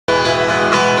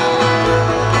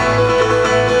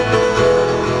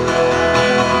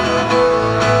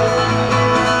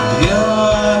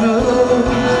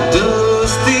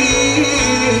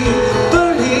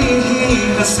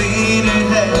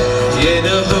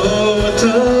तो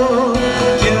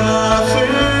क्या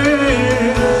फिर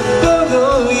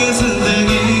दोनों ये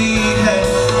जिंदगी है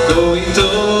कोई तो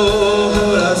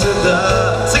हो रास्ता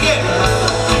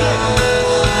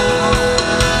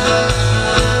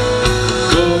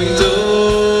कोई तो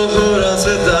हो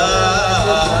रास्ता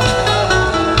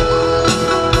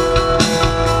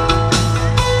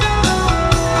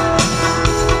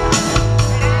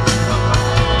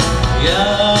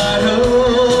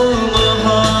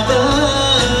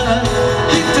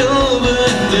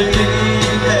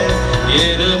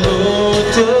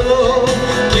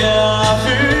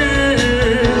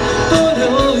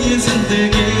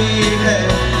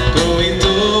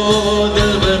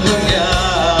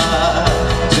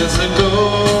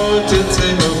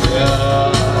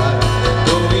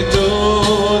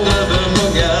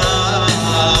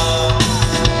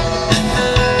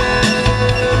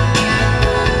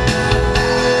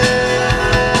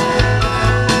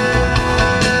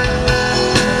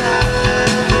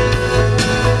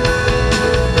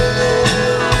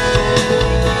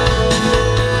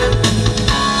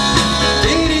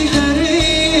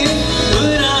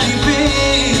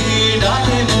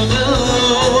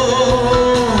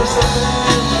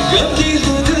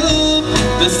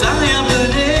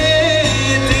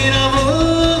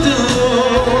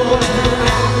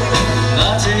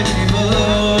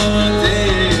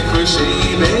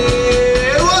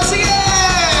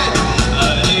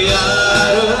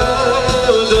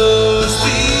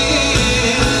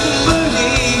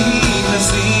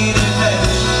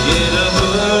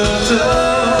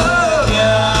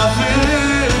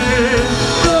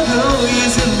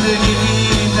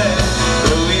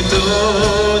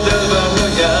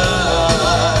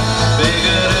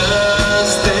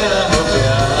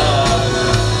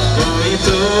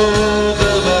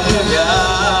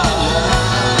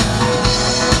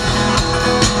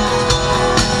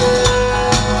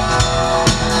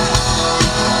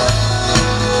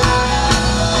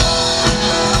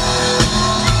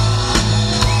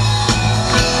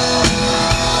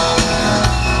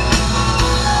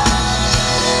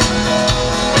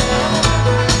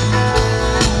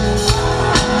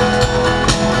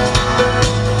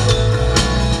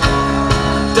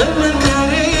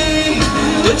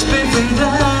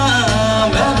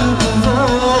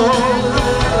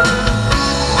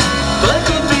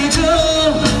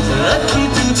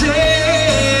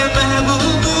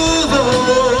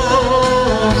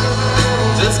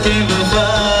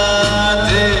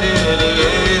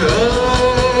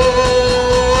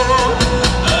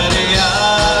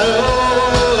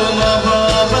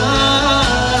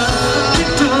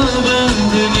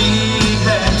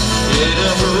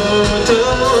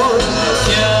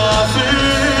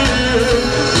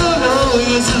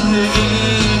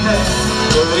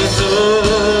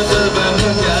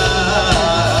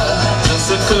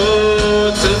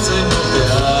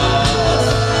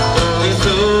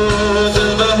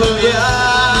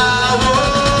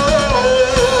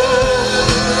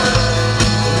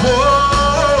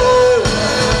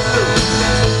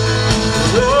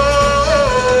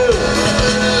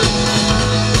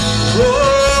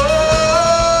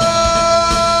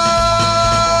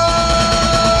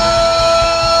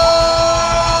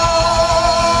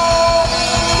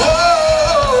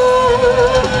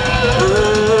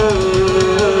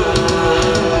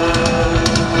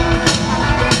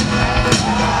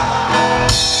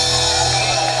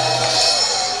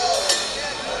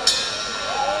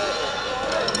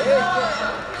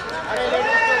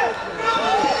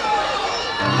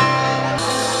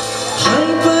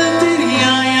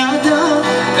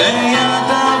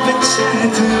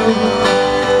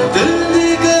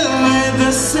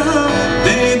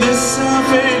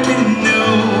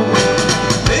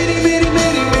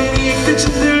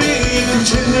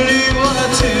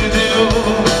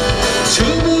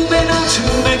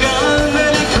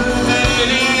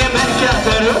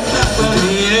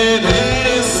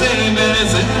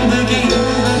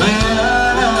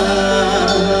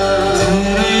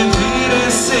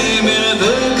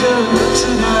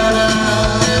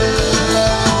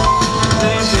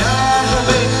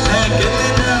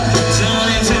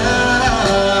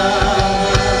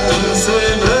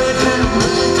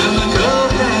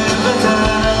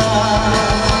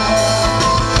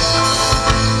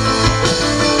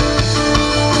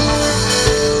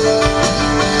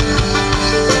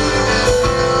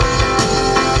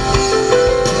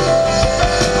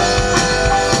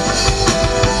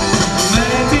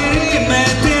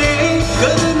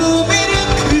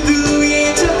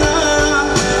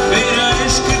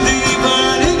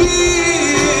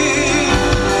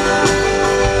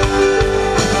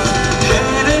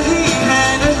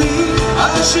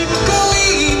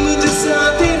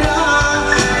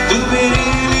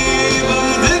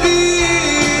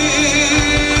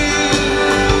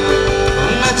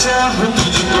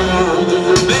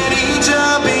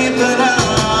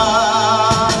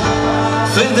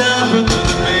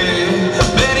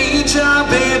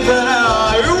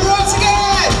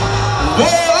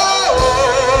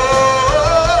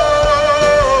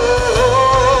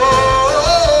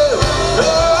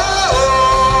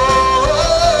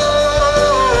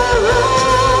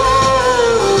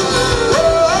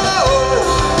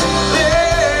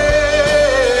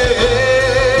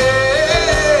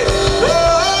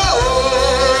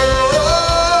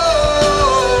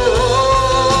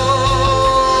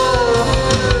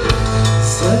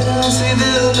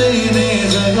देने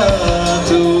जगह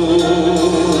तू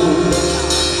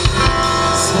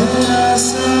जरा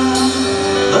सा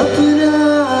अपना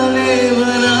ले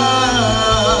बना।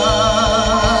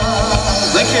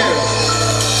 Thank you.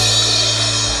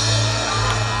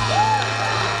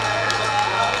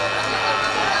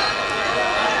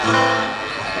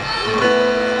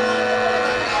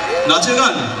 नाचे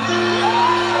गान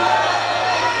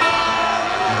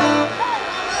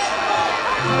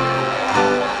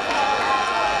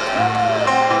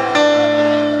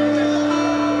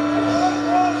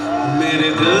मेरे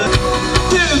दिल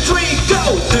 2, 3 go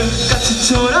दिल का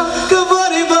छिछोरा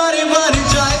कबारी बारी बारी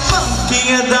जाए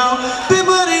पंखियां दाव पे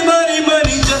बारी बारी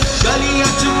बारी जा गलियां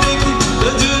चुपके की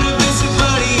तजुर्बे से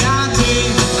बड़ी आंखें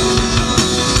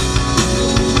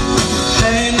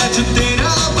है नच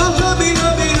तेरा बहबी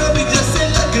हबी हबी जैसे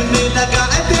लगने लगा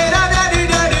है तेरा डैडी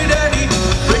डैडी डैडी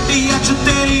बेटियां जो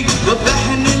तेरी वो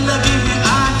बहने लगे हैं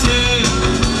आंखें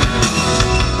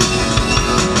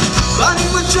पानी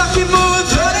मुझा की मुँह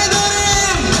धोरे धोरे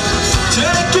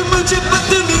कि मुझे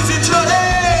बदतमीजी छोड़े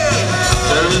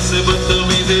चढ़ से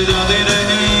बदतमीजी जाने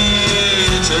रहे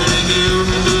चढ़ेगी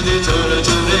उम्मीदें छोड़े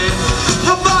छोड़े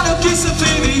हवाओं की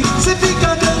सफेदी से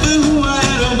फीका दर्द हुआ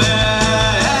है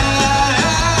romance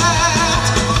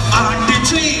aunty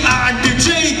ji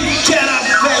get up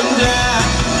and down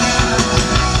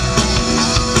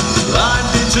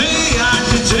aunty ji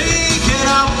get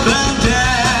up and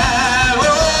down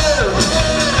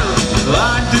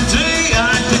aunty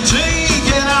ji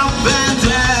get up and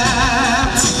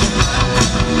dance.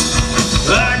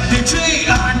 Auntie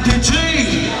G,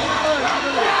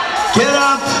 get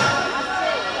up.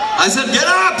 I said get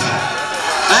up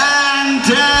and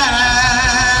dance.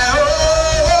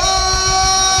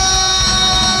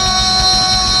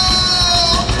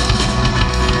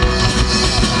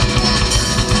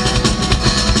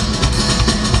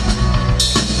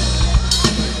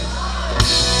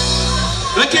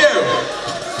 Thank you.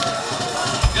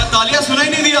 क्या तालियां सुनाई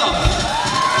नहीं दिया?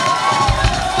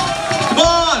 Come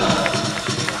on!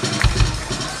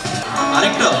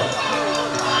 Director.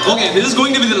 Okay, this is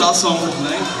going to be the last song for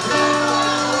tonight.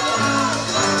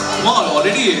 Come on,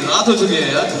 already रात हो चुकी है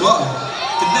यार. Come on.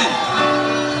 कितने?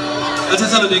 अच्छा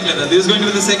चलो देख लेते हैं. This is going to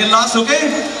be the second last, okay?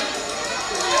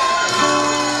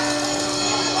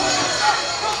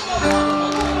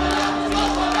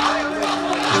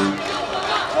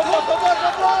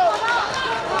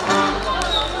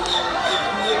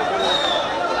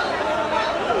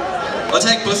 अच्छा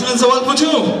एक पर्सनल सवाल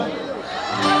पूछूं?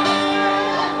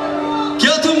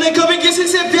 क्या तुमने कभी किसी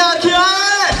से प्यार किया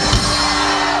है?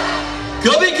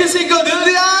 कभी किसी को दिल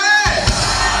दिया है?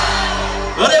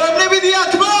 अरे हमने भी दिया.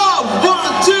 Come on, 1,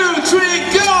 2, 3,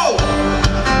 go.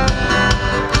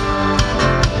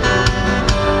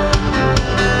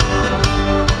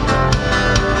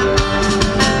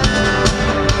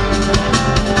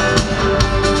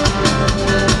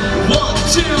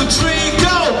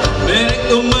 मेरे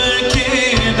उम्र के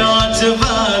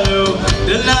नौजवानों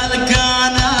दिला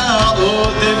लगाना ओ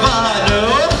दीवानों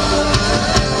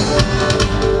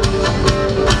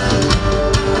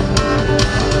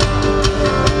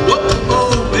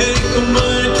मेरी उम्र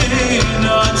के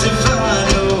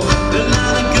नौजवानों दिला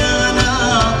लगाना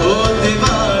ओ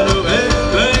दीवानों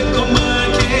मेरी उम्र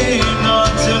के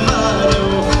नौजवानों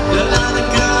दिला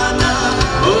लगाना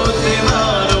ओ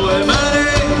दीवानों मेरे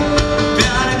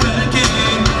प्यार करके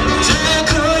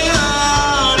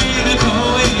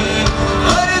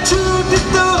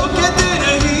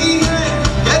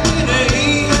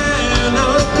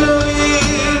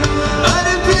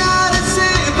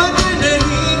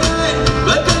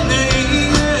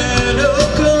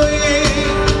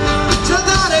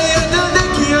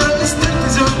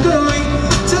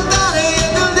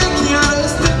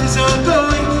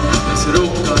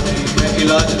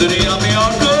इलाज दुनिया में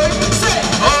और कोई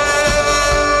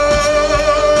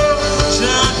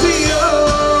शांति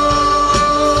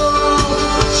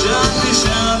शांति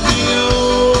शांति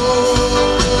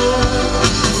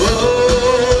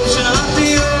शांति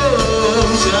शांति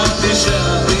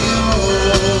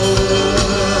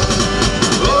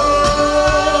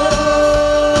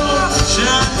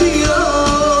शांति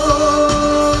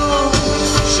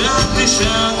शांति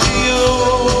शांति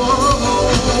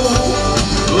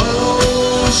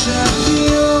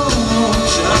शांति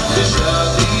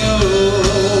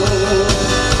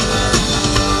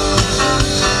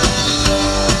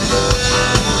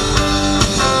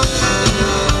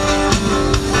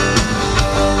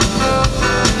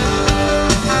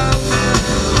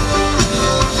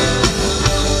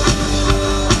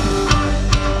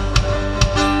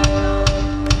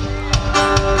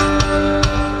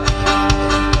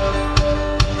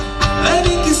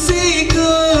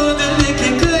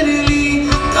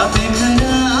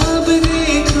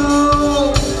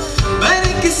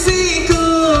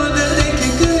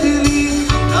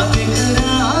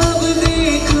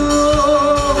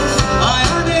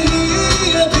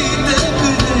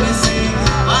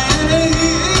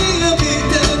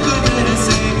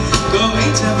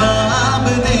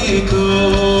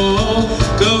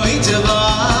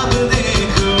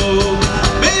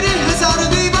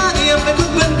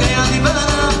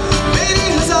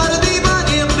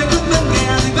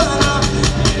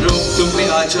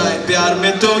प्यार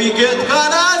में तो ये गीत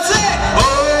गाना से ओ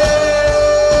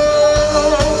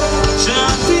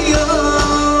शांतियों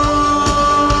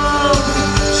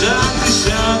शांति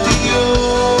शांतियों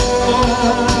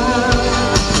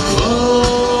ओ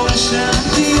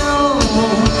शांतियों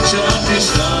शांति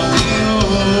शांतियों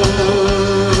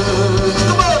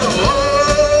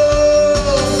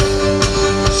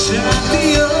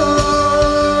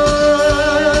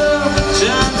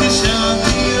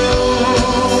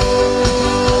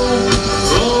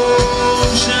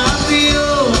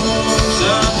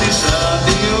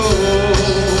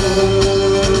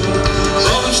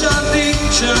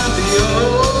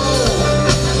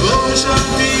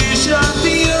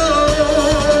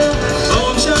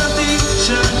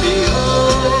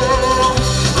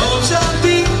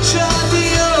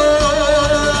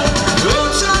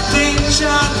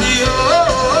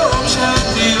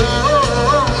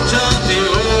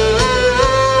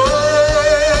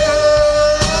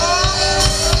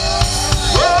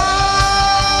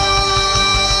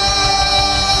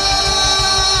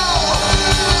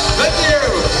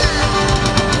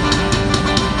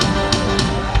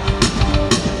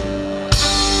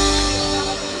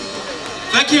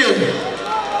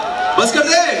बस कर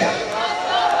दे।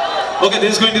 Okay,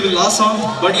 this is going to be the last song,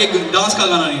 but ये डांस का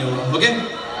गाना नहीं होगा, okay?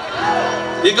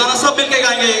 ये गाना सब मिलके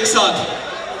गाएंगे एक साथ।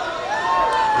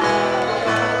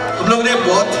 हम लोग ने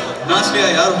बहुत नाच लिया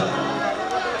यार।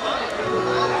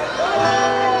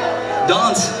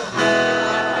 Dance.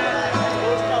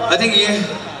 I think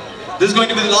this is going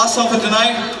to be the last song for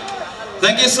tonight.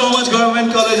 Thank you so much,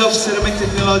 Government College of Ceramic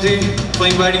Technology, for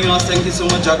inviting us. Thank you so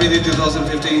much, Jagriti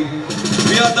 2015.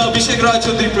 We are the Abhishek Raj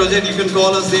Chaudhary project. You can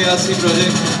call us the ARC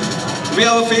project. We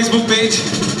have a Facebook page,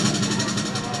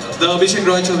 the Abhishek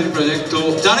Raj Chaudhary project. तो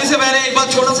जाने से पहले एक बार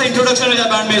छोटा सा introduction हो जाए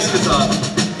band में इसके साथ.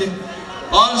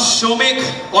 On Shomik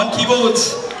on keyboards,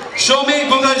 Shomik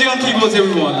Bungarji on keyboards,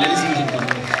 everyone, ladies and gentlemen.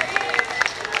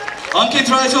 Ankit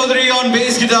Rai Chaudhary on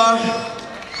bass guitar.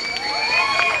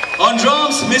 On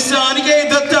drums, Mr. Aniket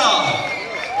Datta.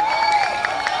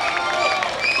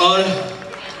 और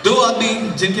दो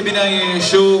आदमी जिनके बिना ये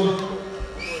शो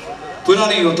पूरा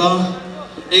नहीं होता.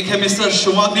 एक है mister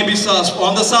शुमाग्नि Biswas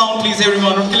on the sound, please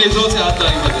everyone. उनके लिए जोर से हाथ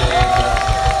ताली बजाइए.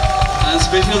 And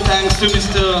special thanks to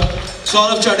Mr.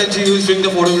 Saurabh Chatterjee who is doing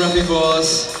the photography for us.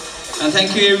 And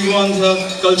thank you everyone, the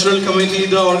cultural committee,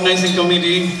 the organizing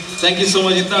committee. Thank you so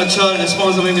much. इतना अच्छा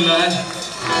response हमें मिला है.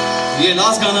 ये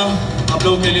last गाना आप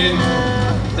लोगों के लिए.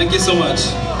 Thank you so much.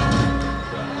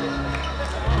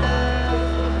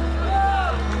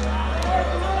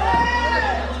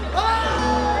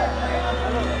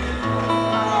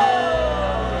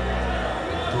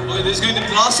 Okay, this is going to be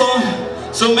the last song.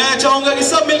 So मैं चाहूँगा कि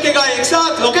सब मिलके गाएं एक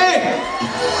साथ, okay?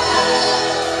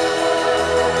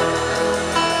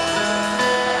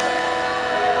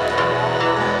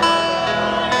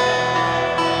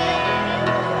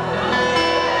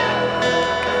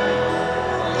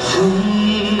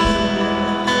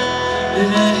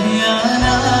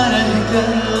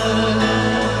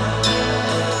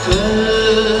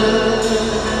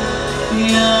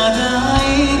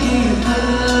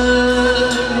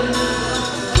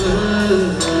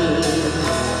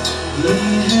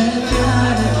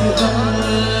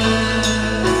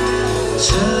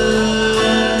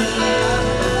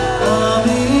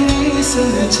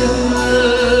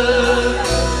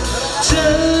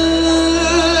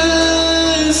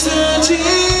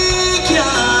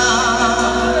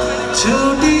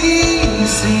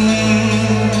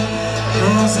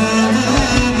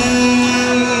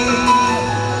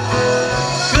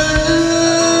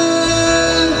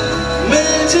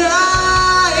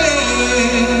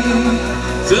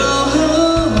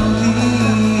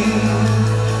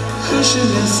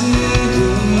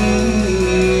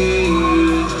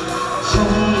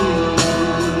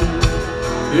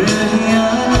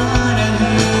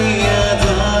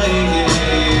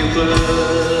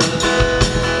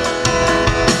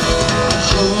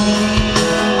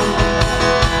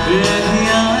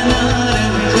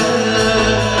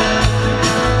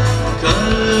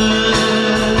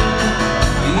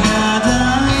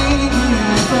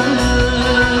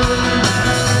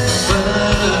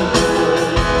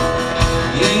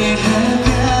 Yeah.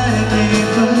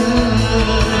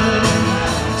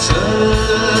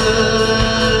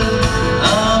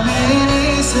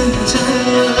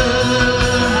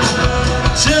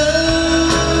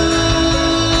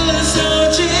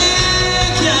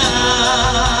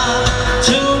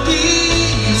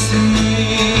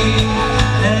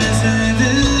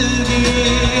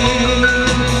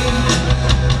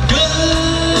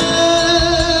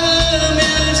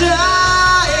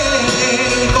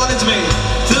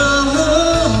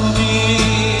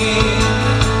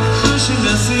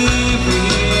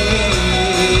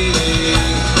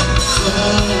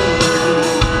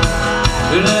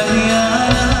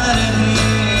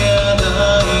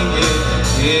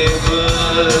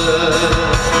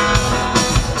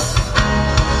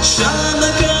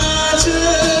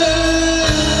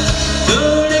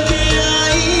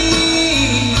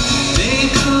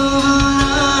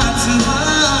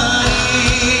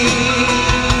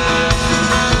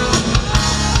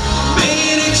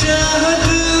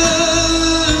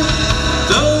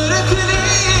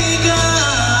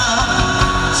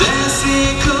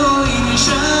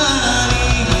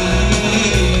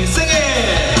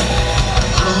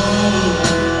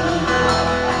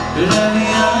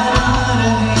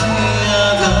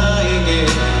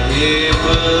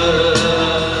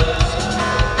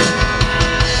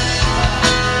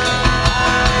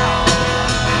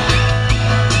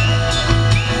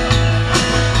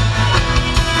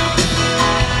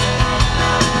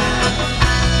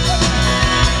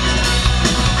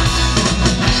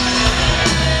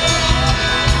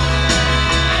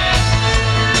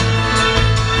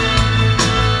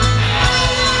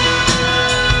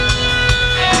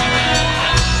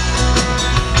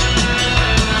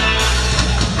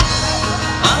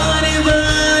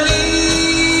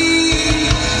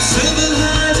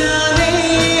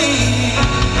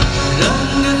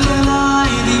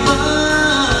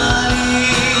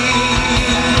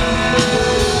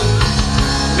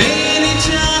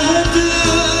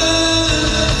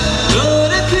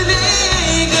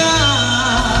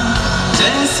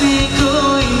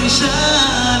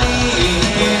 निशानी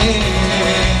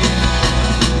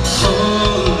हो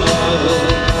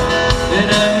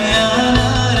रहे या ना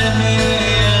रहे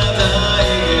याद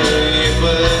आएंगे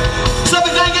पर सब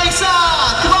गाएंगे एक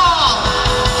साथ come on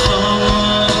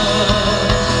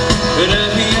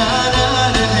रहे या ना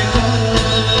रहे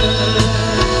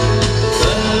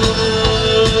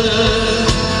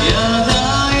याद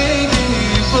आएंगे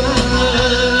पर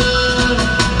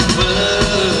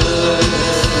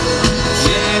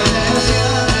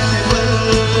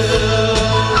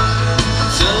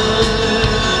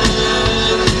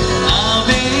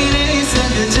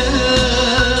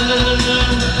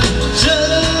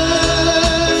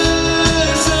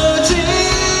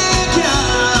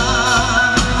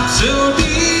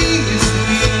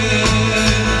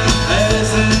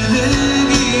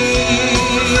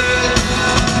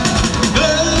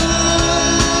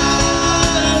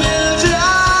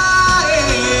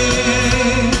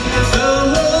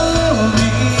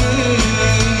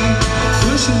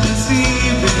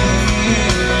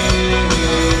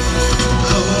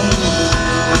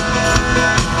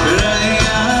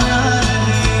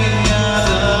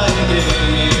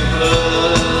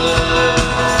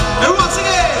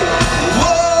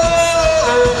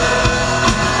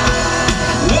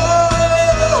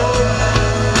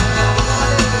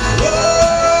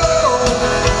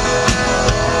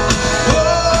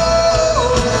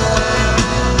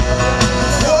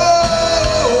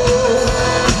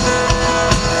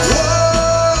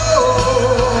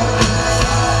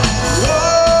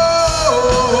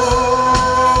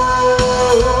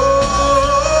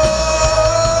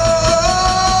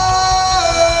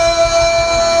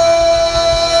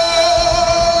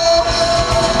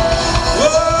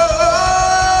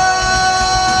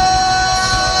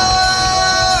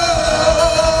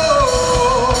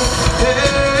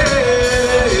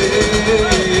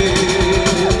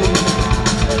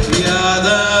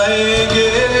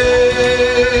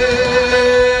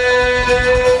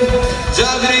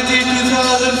Jagriti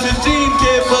 2015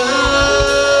 के पर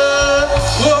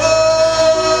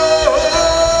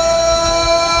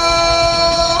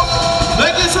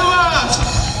Thank you so much.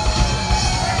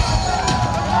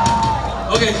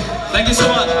 Okay, thank you so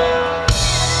much.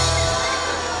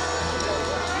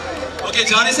 Okay,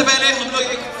 जाने से पहले हम लोग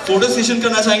एक फोटो सेशन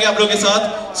करना चाहेंगे आप लोग के साथ.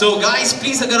 So guys,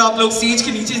 please अगर आप लोग स्टेज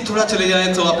के नीचे थोड़ा चले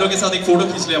जाएं तो आप लोग के साथ एक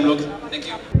फोटो खींच लें हम लोग. Thank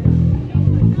you.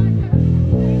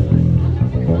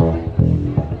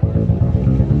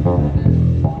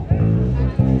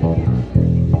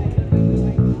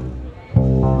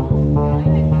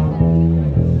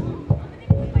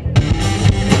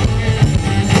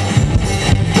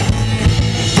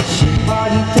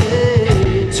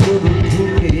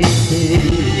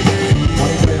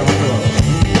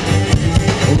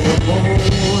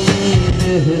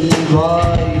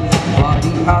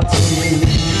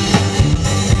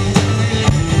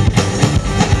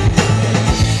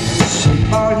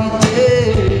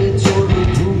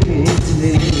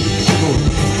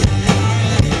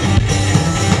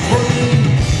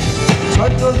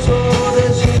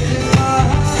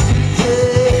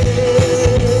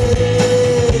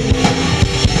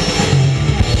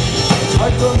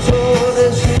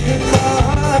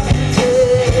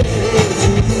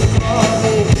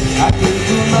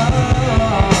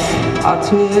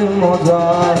 আছে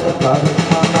মজার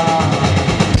কারখানা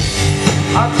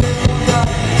আছে মজার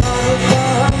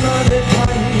কারখানা রে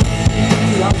ভাই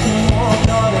আছে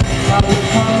মজার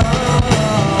কারখানা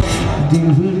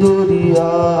দিল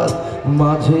দরিয়ার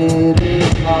মাঝে রে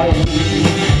ভাই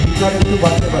গিটার একটু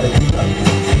বাজতে পারে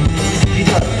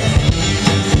গিটার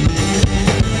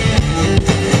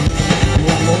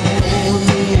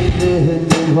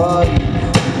ভাই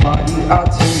বাড়ি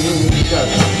আছে গিটার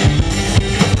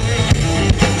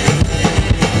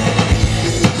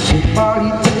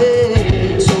বাড়িতে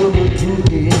চোর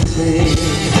ঢুকেছে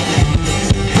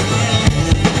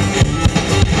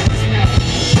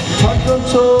ছোট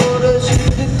চোর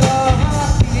শিক্ষা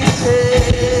দিয়েছে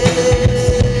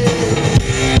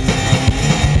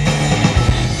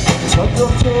ছোট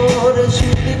চোর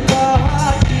শিক্ষা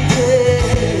দিয়েছে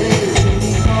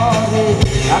চুরি করে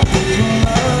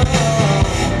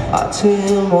আছে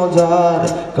মজার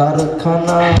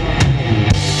কারখানা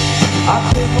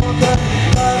আছে মজার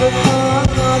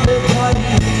কারখানা রে ভাই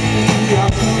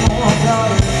আছে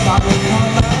মজার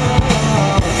কারখানা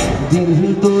দিল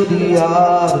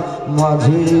দরিয়ার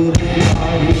মাঝে রে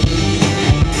ভাই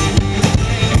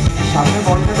সামনে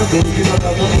মনটা বেশি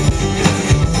কথা বলি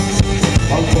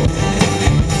অল্প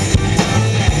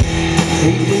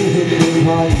এই রে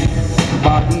ভাই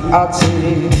বাড়ি আছে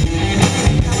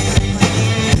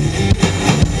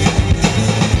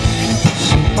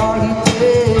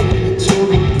বাড়িতে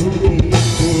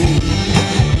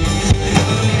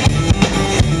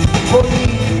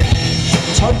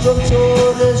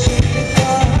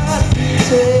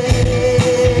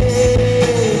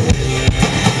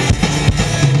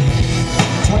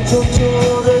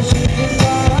চোরে শুধু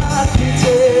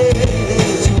রাখিছে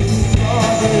ছবি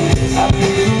করে আমি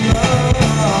না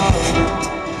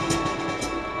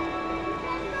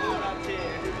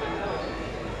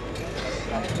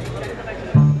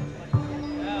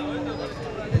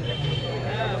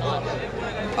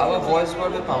আবার ভয়েস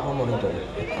করবে পাবো মনিটরে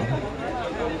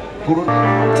পুরো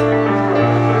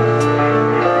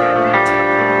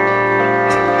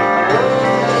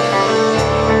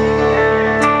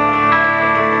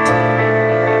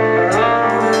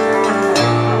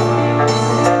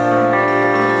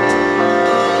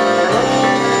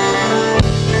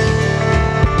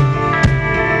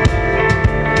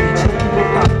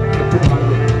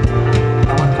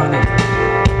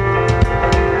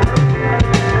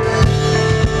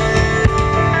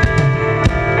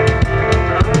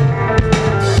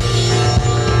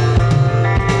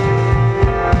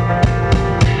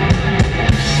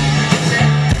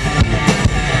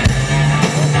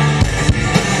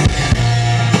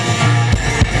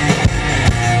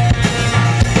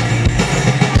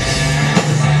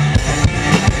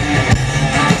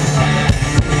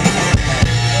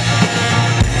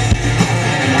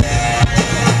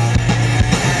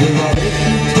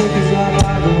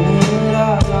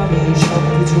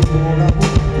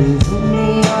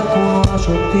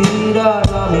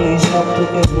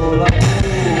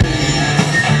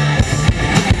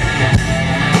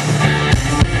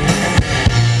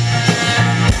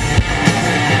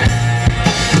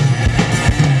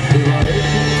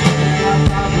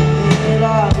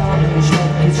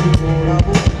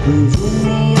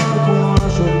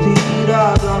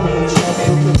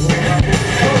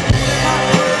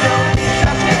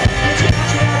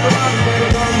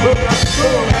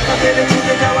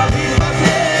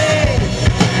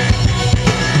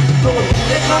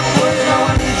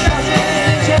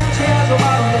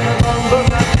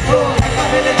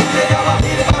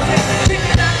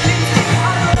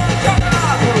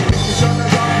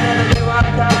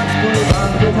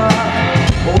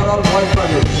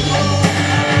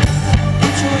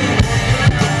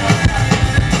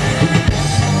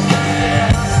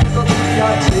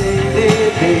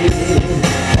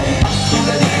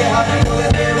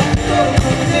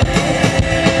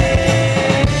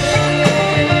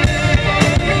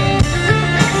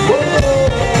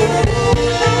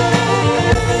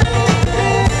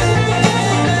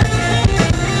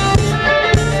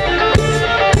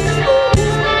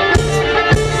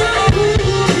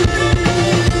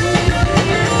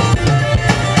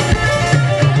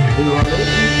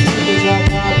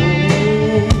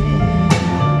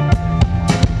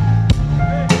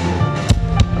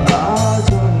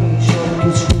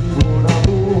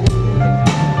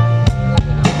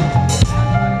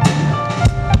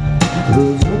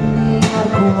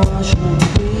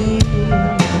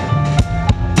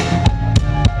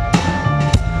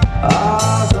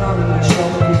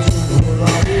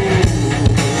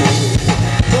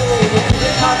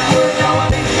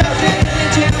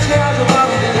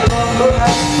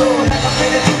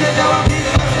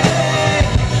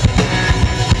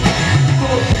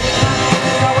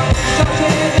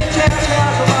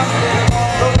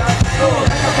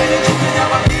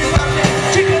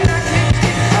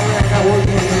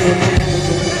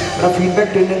ফিডব্যাক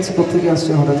টেন্ডেন্সি কোথেকে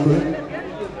আসছে হঠাৎ করে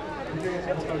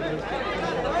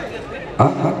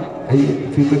এই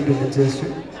ফিডব্যাক টেন্ডেন্সি আসছে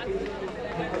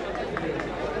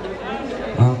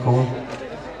কমন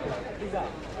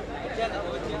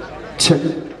check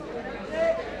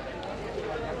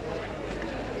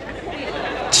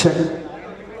check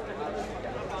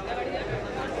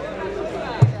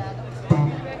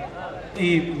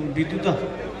এই বিদ্যুৎ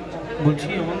বলছি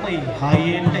আমার না এই হাই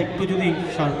এন্ডটা একটু যদি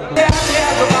শার্প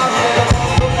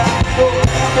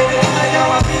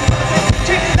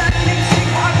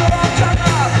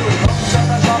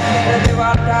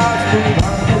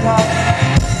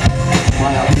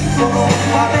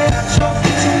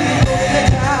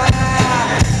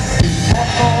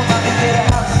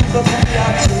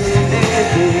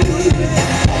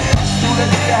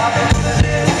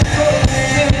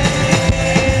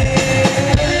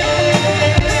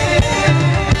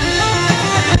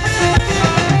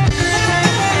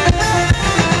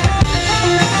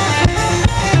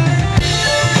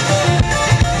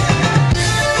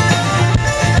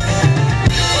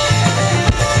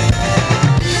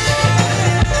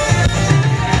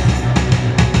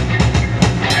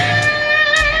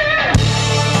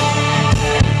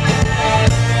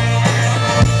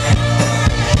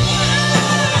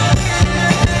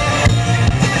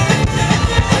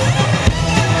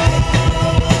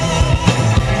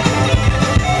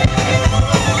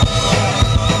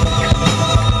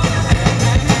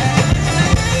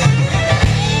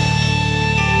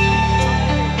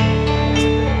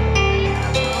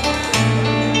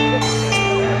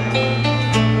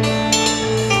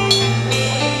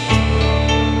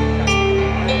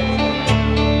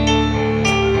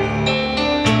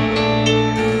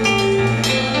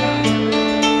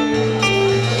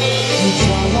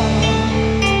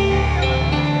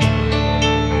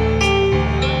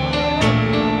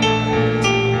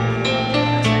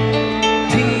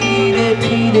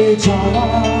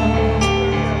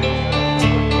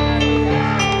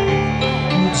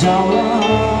যাওয়া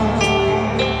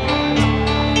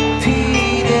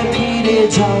ফিরে ফিরে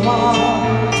যাওয়া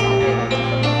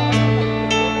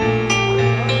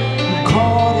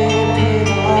ঘরে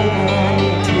ফেরার গানে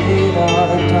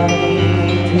ফেরার টানে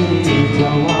ফিরে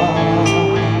যাওয়া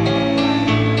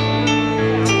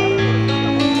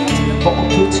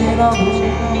পথ চেনা ভুল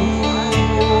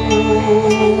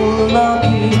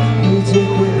নাকি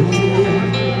নিজেকে ভুলে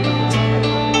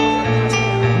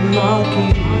নাকি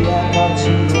একা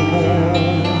ছিল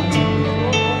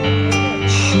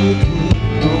শুধু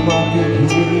তোমাকে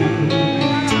ঘিরে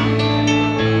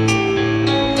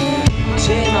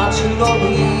চেনা ছিল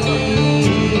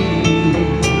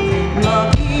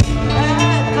নাকি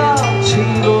একা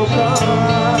ছিল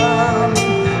গান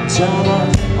জানা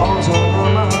অজানা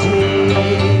মাঝে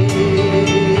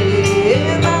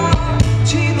না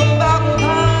ছিল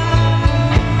ব্যবধান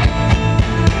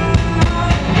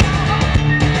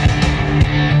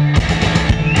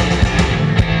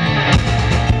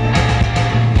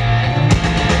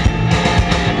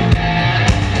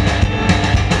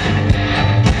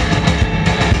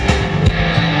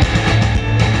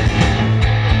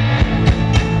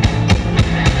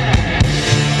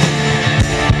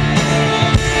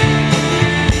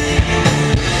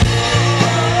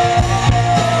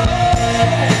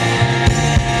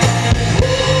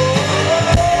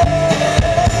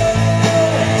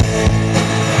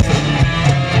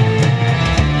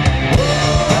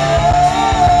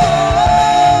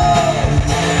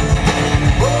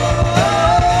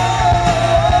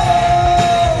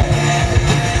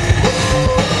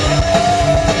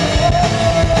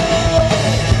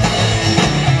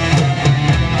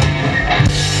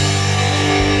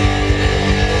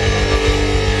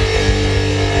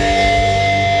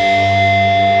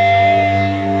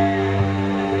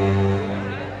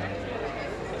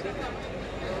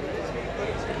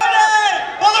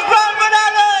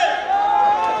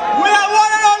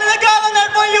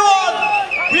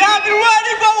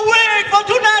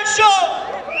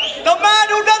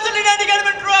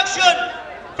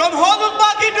From Honul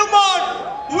Baki to Mon,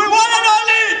 we want and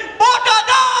only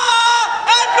Potada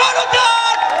and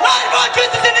Garudan, live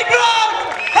voices in the ground.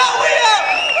 How we are,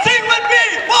 sing with me,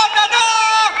 Potada,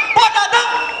 Potada,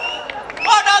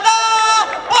 Potada,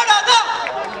 Potada.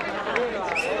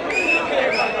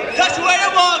 Just wait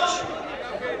and watch.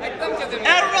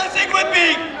 Everyone sing with me.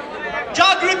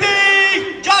 Jagriti,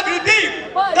 Jagriti,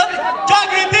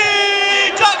 Jagriti,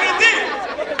 Jagriti,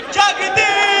 Jagriti,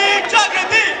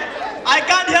 Jagriti. I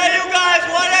can't hear you guys.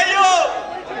 What are you?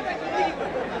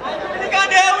 I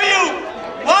can't hear you.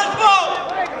 Once more.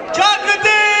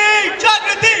 Jagriti,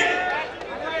 Jagriti.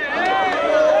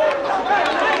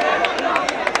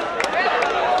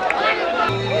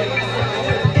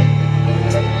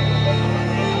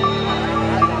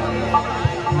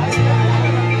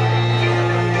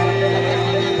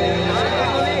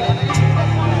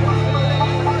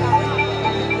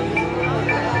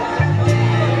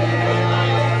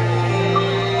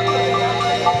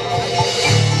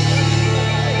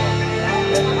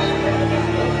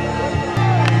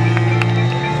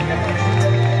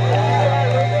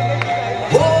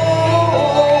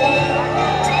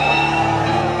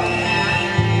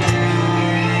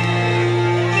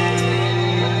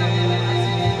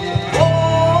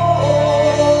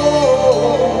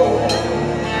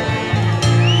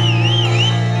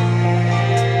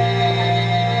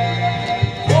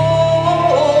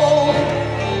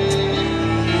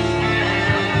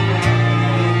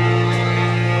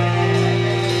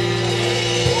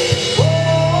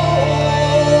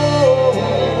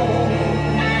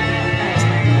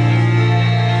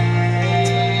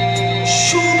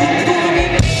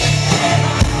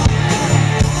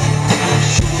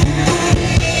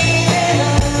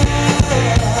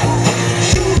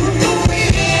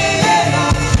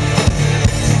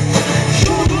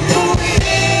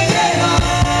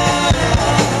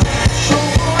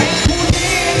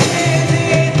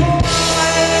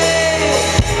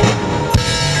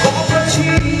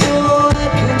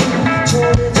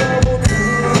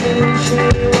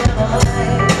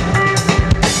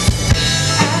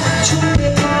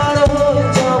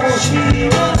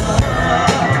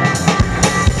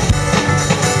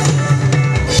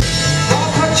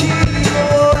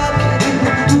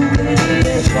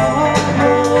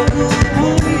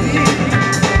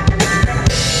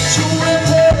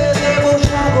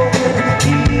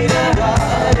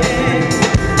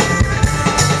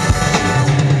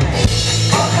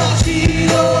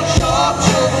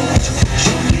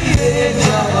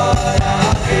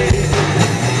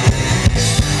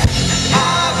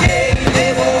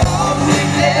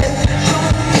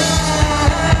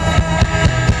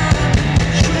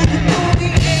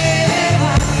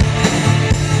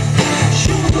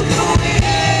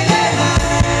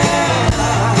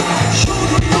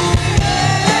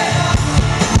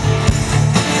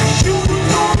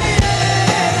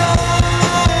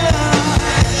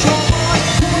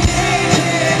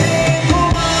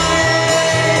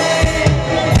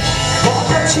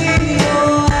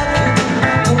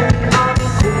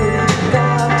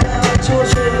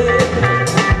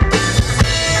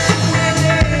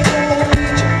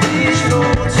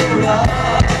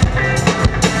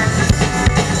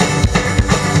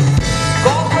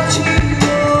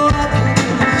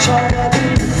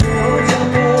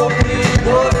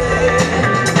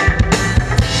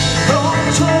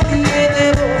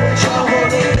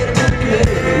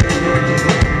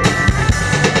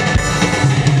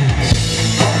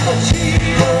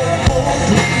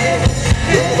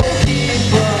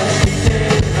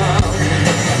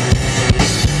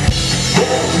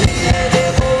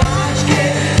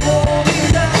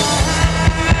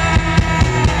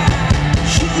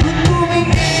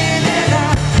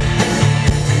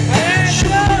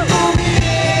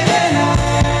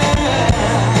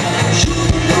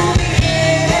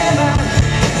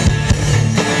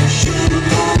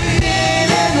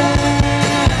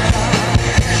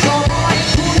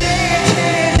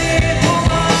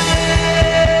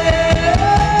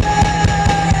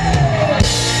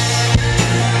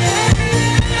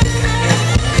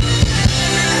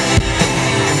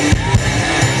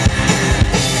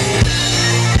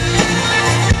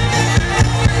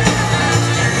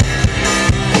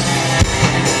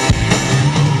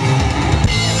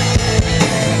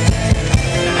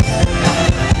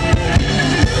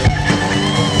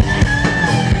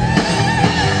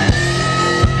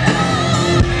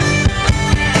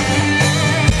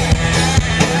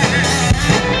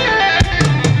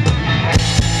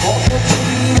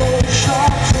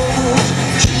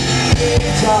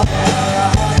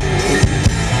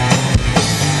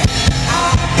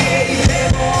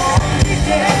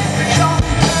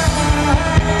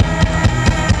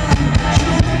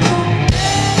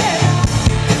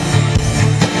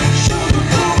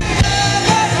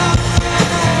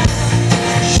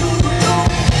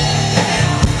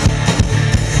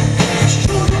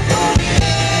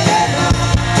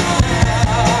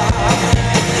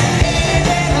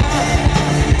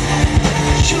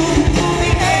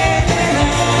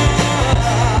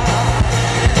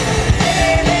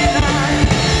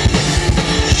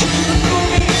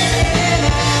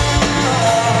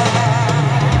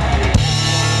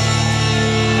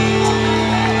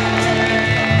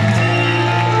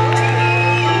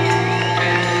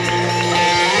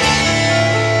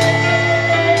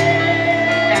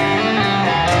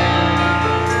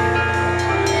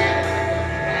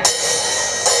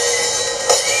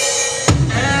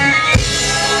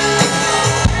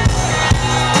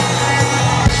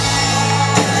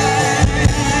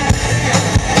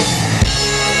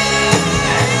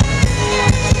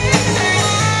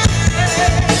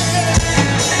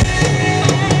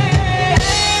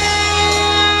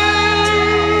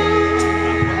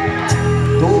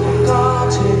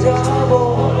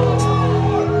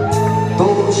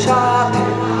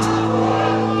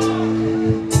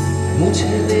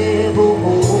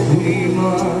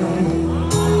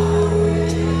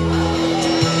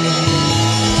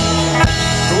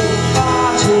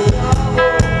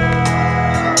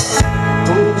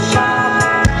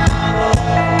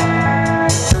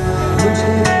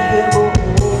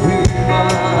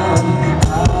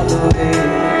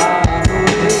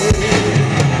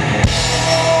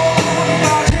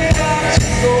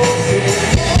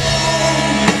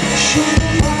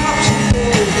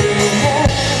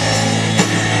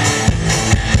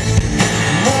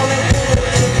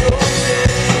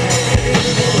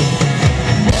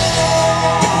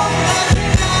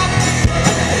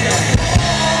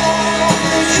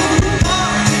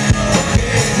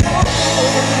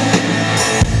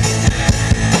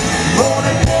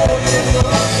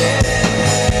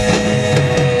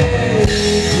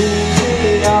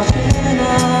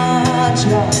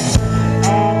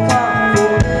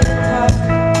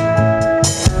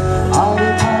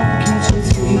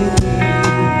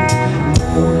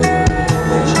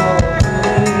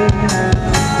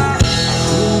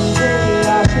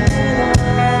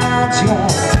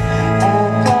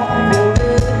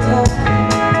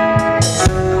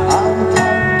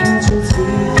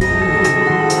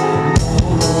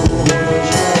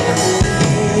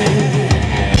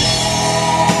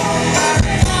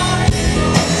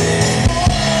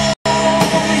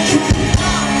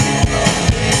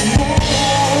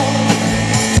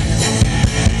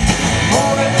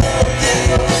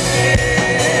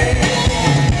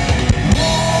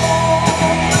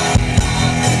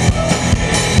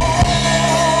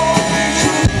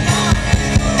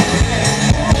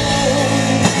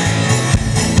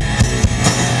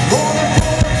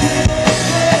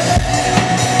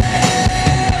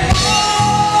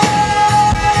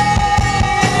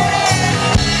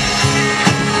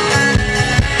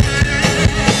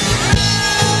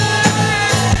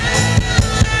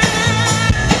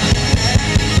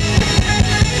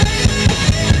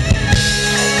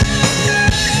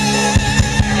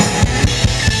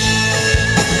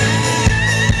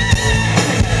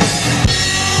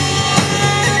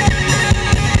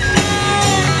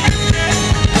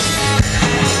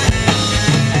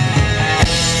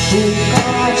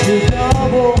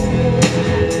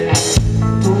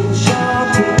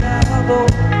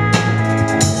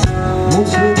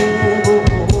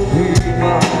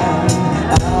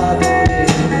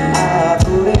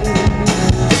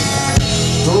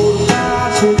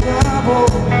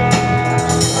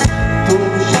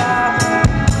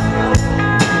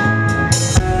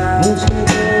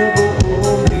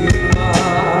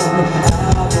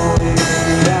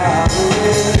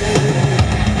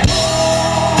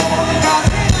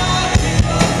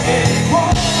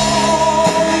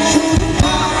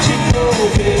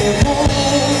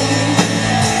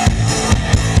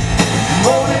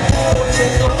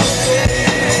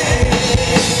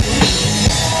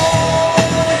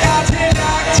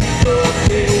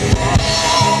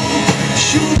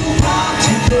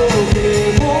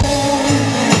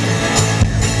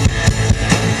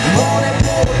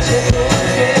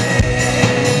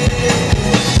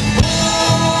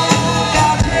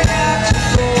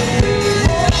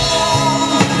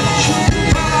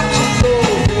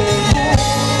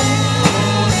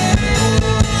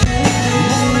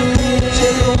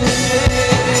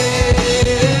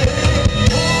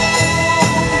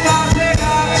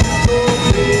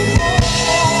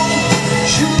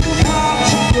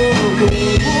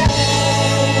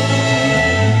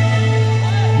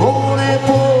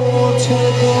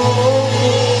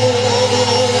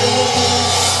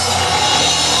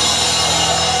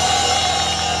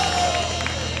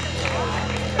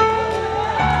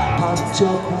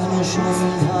 যখন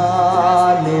সন্ধ্যা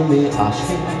নেমে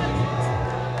আসে,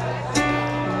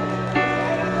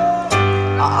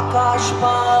 আকাশ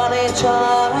পানে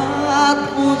চাঁদ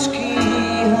মুচকি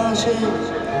হাসে,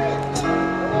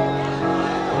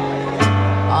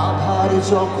 আধার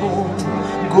যখন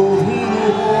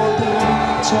গভীর হতে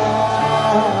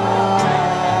চায়,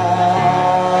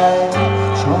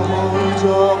 সময়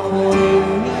যখন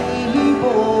এমনি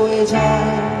বয়ে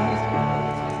যায়,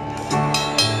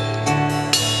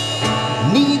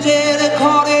 নিজের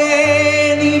ঘরে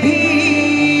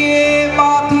নিভিয়ে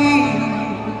বাতি,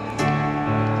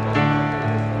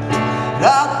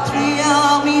 রাত্রি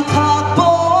আমি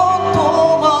থাকবো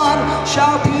তোমার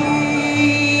সাথী।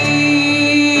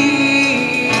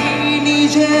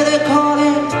 নিজের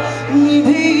ঘরে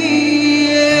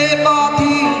নিভিয়ে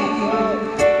বাতি,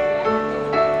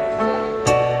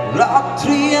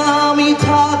 রাত্রি আমি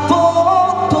থাকবো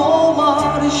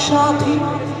তোমার সাথী।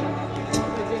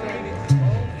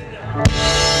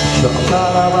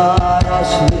 সকাল আবার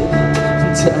আসলে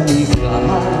জানি কাল,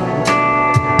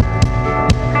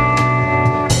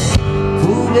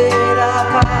 ফুলের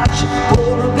আকাশ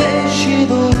পড়বে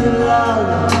সিঁদুর লাল,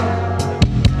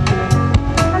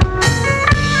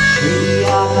 সেই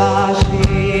আকাশে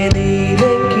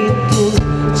নীলে কিন্তু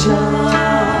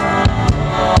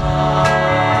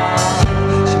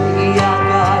সেই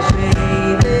আকাশে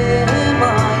নীলে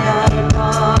মায়ার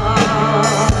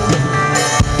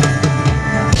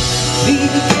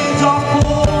দিনকে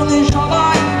যখন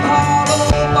সবাই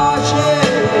ভালোবাসে,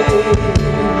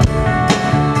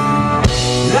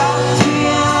 রাত্রি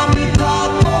আমি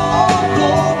থাকবো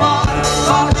তোমার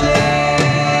পাশে।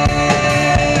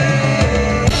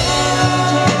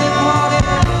 নিজের ঘরে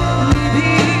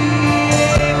নিভিয়ে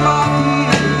বাতি,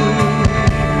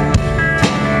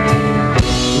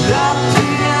 রাত্রি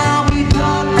আমি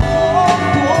থাকবো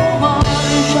তোমার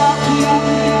সাথী।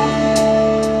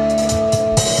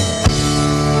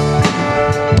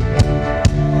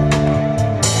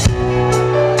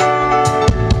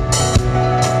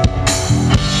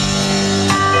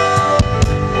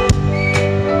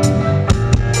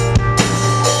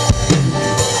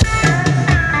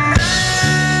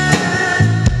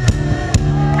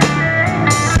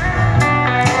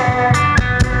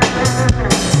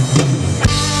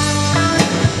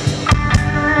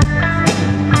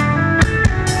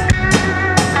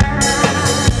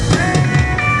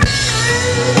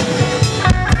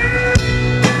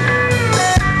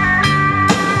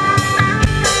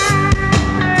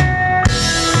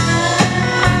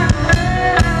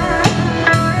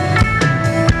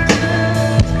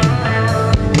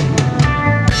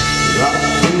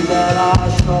 রাত্রিবেলা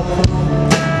স্বপ্ন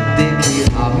দেখি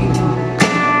আমি,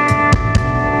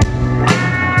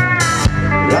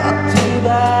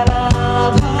 রাত্রিবেলা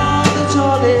আধার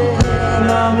চলে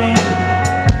নামে,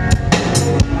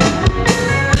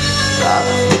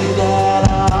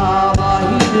 রাত্রিবেলা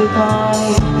বাহির পাই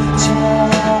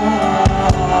চাই,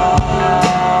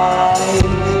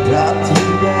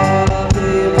 রাত্রিবেলাতে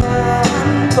প্রাণ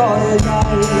করে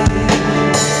যায়,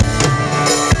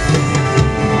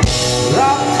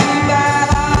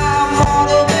 রাত্রিবেলা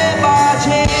মরবে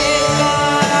বাজে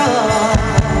গান,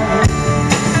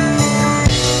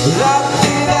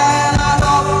 রাত্রিবেলা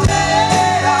রক্তে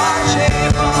আসে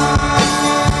প্রাণ।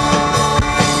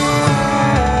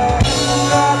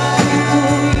 রাত্রি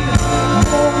তুমি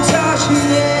মন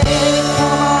চাষিরে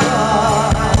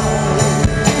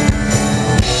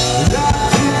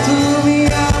রাত্রি তুমি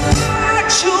আমার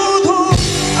শুধু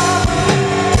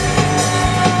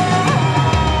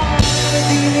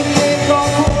দিনকে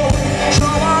তখন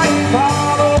সবাই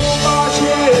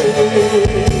ভালোবাসে,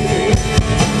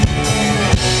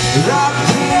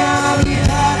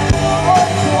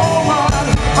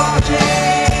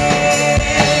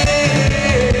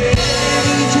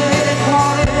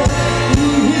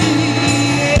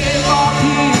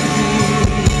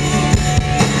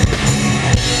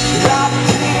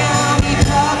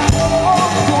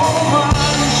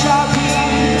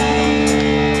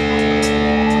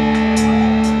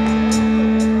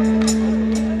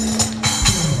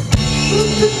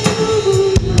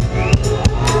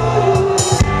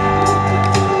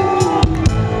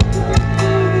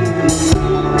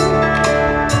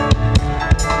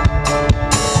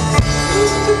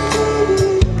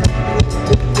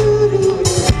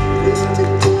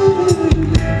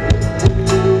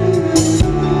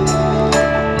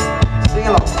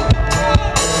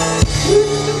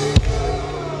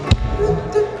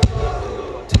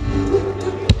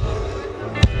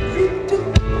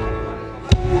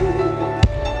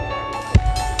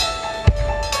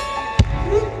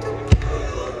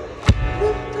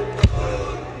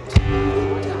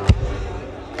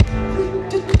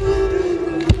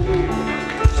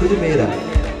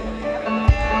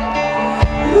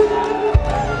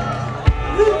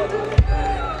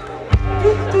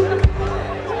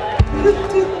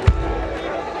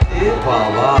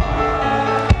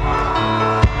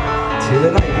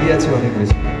 আছে অনেক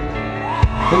বেশি।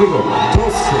 দেখো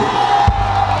জোসে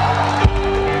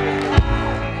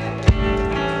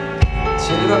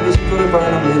ছেলেরা বেশি করে পারে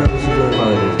না, মেয়েরা বেশি করে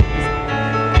পারে।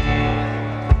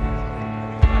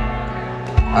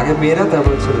 আগে মেয়েরা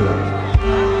তারপরে ছেলেরা।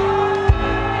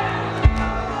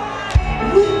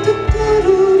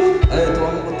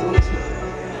 তোমাকে করতে বলছি,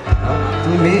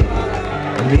 তুমি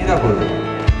মেয়েরা করবে।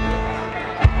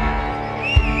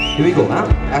 হ্যাঁ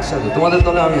একসাথে তোমাদের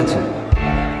দলে আমি আছি।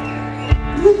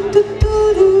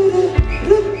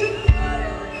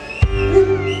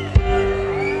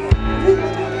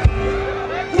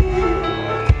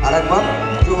 আর একবার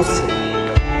জোরসে।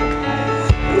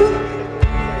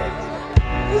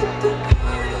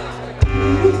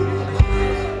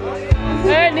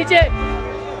 নিচে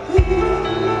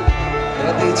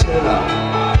এরা দিয়ে ছেলেরা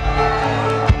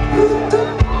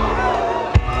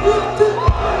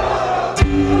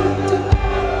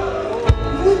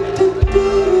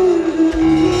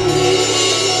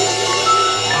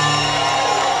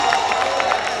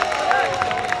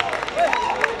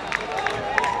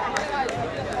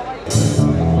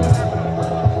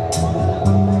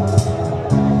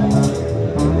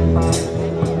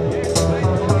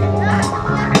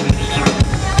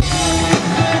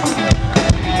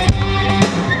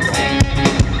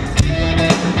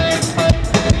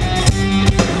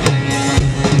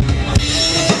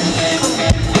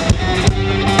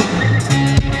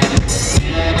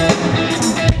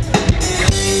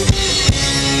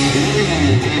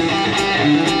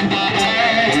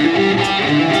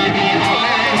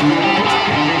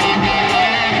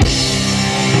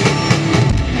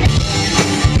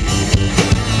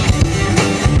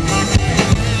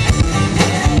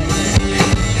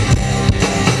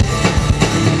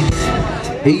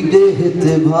এই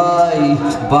দেহেতে ভাই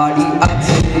বাড়ি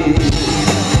আছে,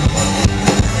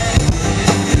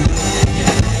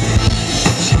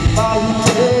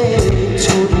 বাড়িতে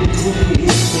ছড়ি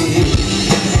ঢুকেছে।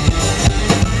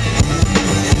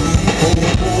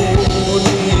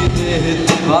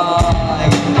 দেহেতে ভাই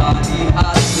বাড়ি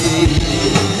আছে,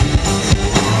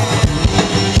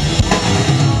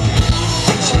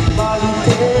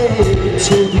 বাড়িতে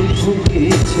ছড়ি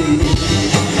ঢুকেছে।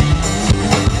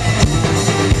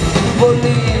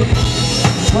 বলি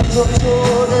ছোট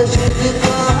ছোট শুধু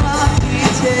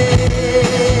কাটিছে,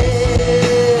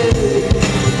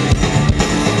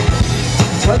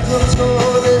 ছোট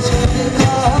ছোট শুধু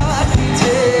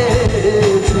কাটিছে।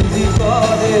 চুরি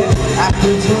করে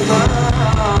একটু না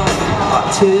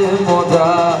আছে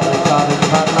মজার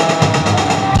কারখানা,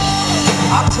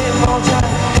 আছে মজার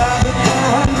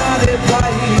কারখানা রে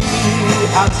ভাই,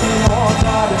 আছে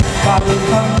মজার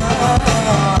কারখানা।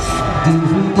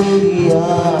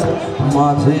 দরিয়ার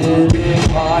মাঝে রে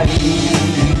ভাই,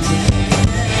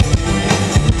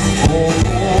 ও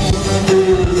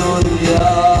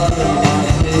দরিয়ার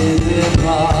মাঝে রে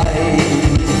ভাই।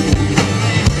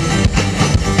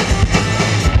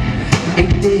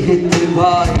 একটু হেঁটে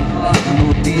ভাই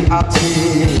নদী আছে,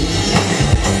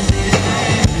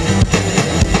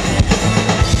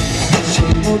 সে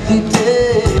নদীতে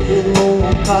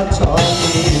নৌকা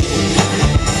চলে।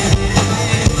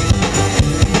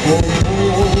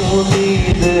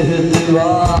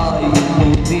 ভাই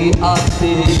নদী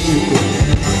আছে,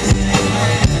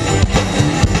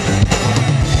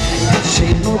 সে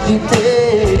নদীতে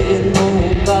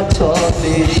নৌকা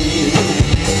চলে।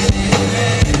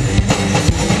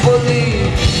 বলি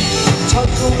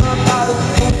ছচনা তার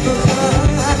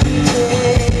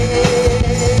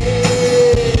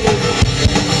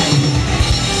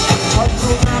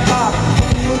ছচনা তার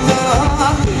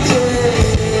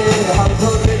হাত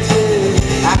ধরেছে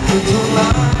একটু না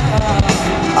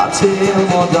আছে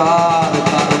মজার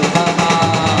কারখানা,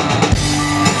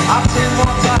 আছে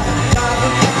মজার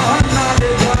কারখানা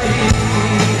রে ভাই,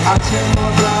 আছে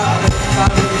মজার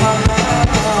কারখানা।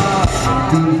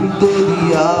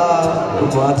 দরিয়ার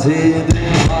মাঝে রে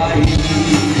ভাই,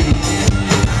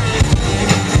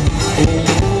 ও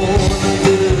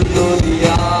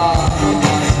দরিয়ার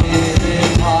মাঝে রে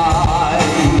ভাই।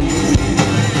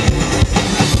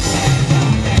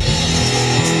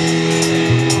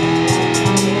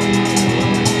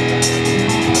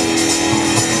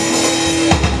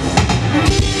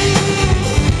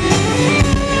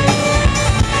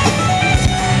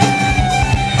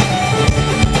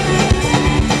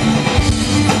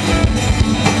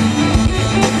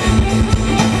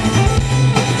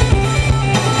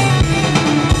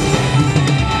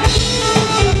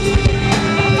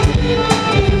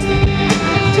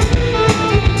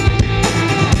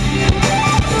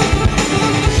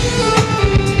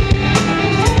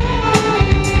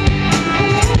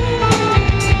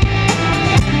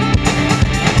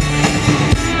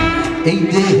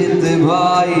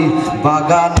 ভাই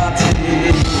বাগান আছে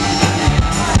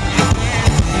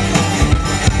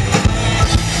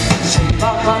সেই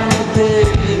বাগানেতে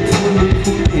ফুল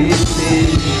ফুটেছে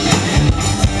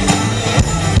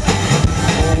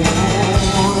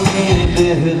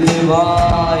দেখতে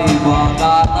ভাই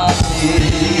বাগান আছে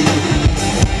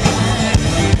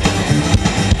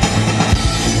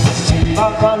সেই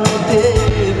বাগানেতে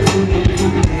ফুল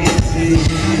ফুটেছে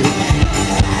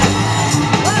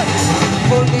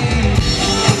বলি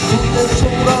ফুলের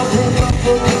সৌরভে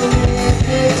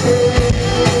ফুটেছে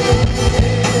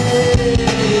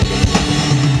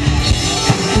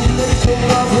ফুলের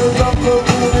সৌরভে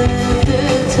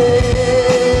ফুটেছে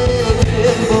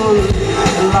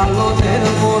লালনের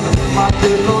মন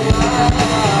মাতল না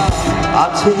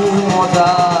আছে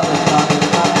মজার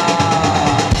কারখানা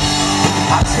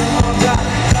আছে মজার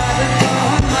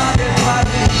কারখানা রে ভাই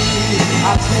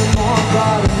আছে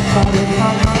মজার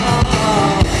কারখানা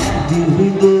দিল্লি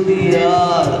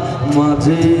দরিয়ার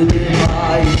মাঝে রে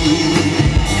ভাই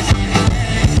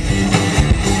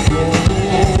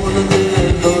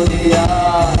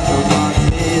দরিয়ার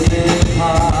মাঝে রে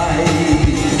ভাই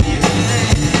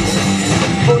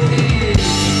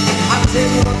আছে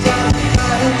মজার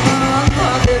কারখানা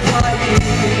রে ভাই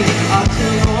আছে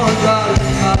মজার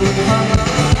কারখানা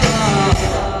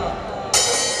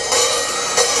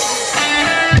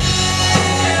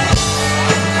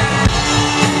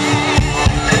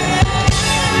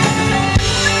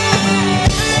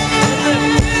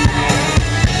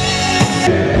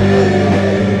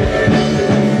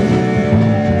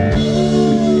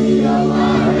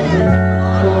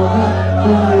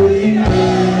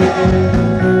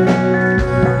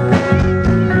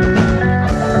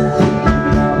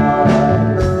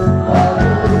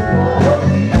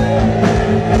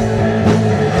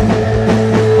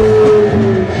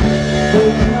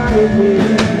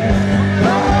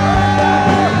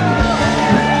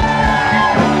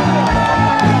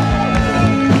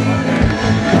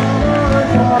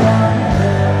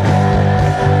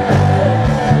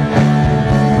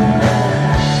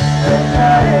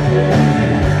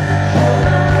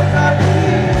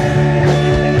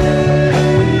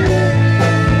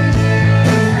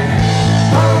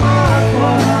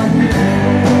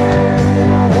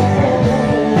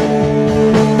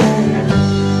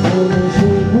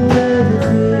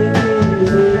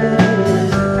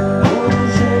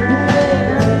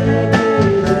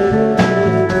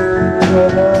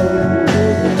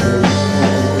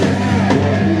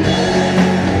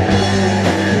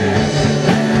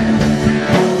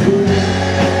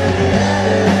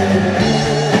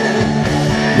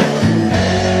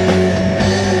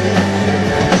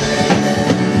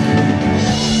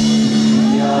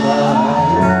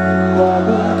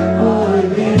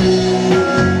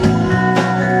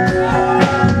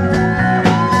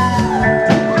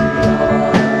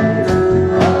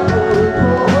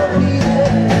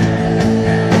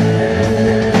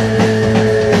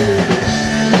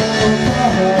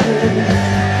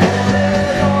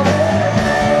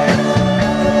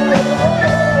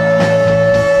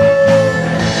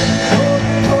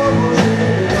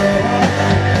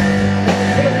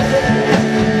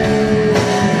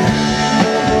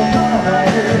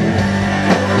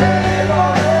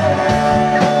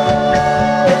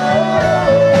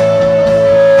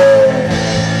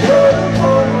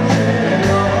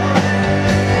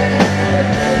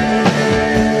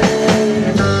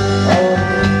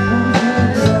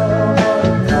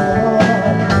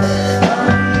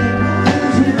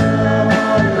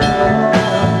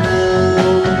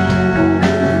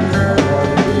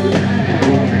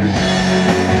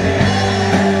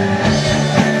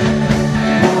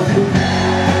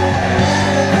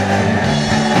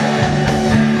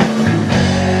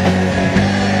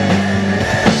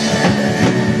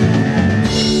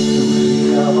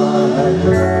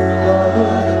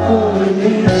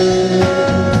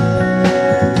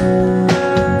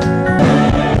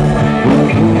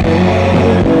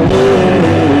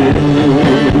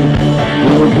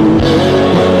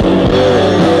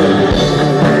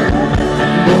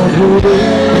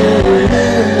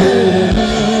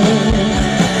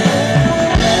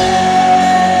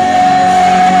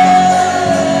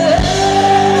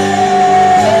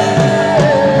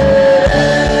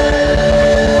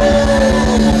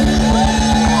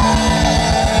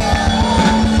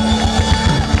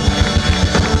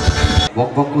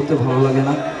বকবক করতে ভালো লাগে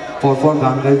না, পরপর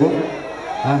গান গাইব।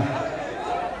 হ্যাঁ,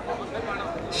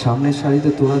 সামনের সারিতে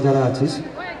তোরা যারা আছিস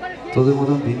তোদের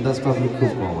মতন বিন্দাস পাবলিক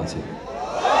খুব কম আছে।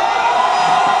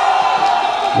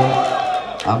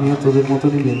 আমিও তোদের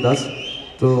মতনই বিন্দাস।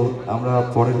 তো আমরা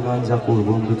পরের গান যা করবো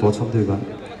আমাদের পছন্দের গান,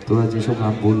 তোরা যেসব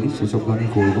গান বললি সেসব গানই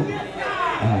করবো।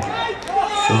 হ্যাঁ,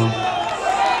 তো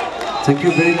থ্যাংক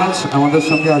ইউ ভেরি মাচ। আমাদের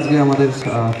সঙ্গে আজকে আমাদের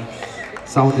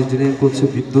সাউন্ড ইঞ্জিনিয়ারিং করছে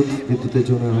বিদ্যুতের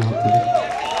জন্য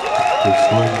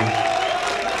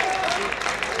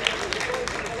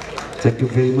thank you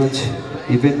very much.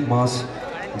 Event মাস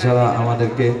যারা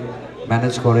আমাদেরকে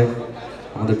ম্যানেজ করে,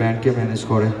 আমাদের ব্যান্ডকে ম্যানেজ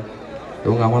করে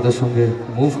এবং আমাদের সঙ্গে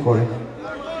মুভ করে।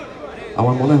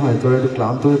 আমার মনে হয় তোরা একটু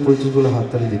ক্লান্ত হয়ে পড়েছিস বলে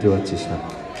হাততালি দিতে পারছিস না।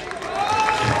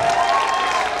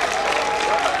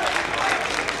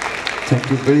 Thank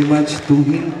you very much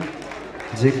Tuhin,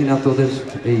 যে কিনা তোদের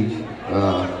এই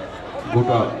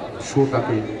গোটা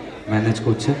শোটাকে ম্যানেজ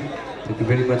করছে। Thank you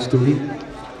very much Tuhin.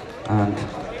 And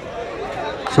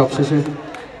সবশেষে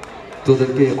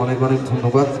তোদেরকে অনেক অনেক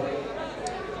ধন্যবাদ।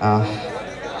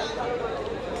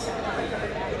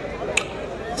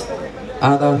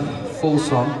 আদার 4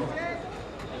 সং,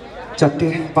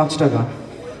 4-5টা গান,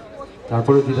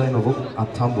 তারপরে বিদায় নেবো, আর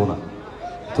থামবো না।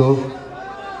 তো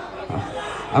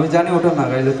আমি জানি ওটা না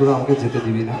গাইলে তোরা আমাকে যেতে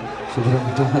দিবি না, সুতরাং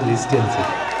ওটা আমার লিস্টে আছে।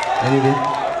 এনিওয়ে,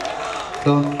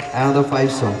 তো অ্যানাদার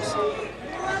 5 songs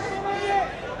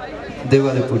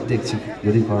দেওয়ালে পুট দেখছি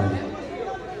যদি করা যায়।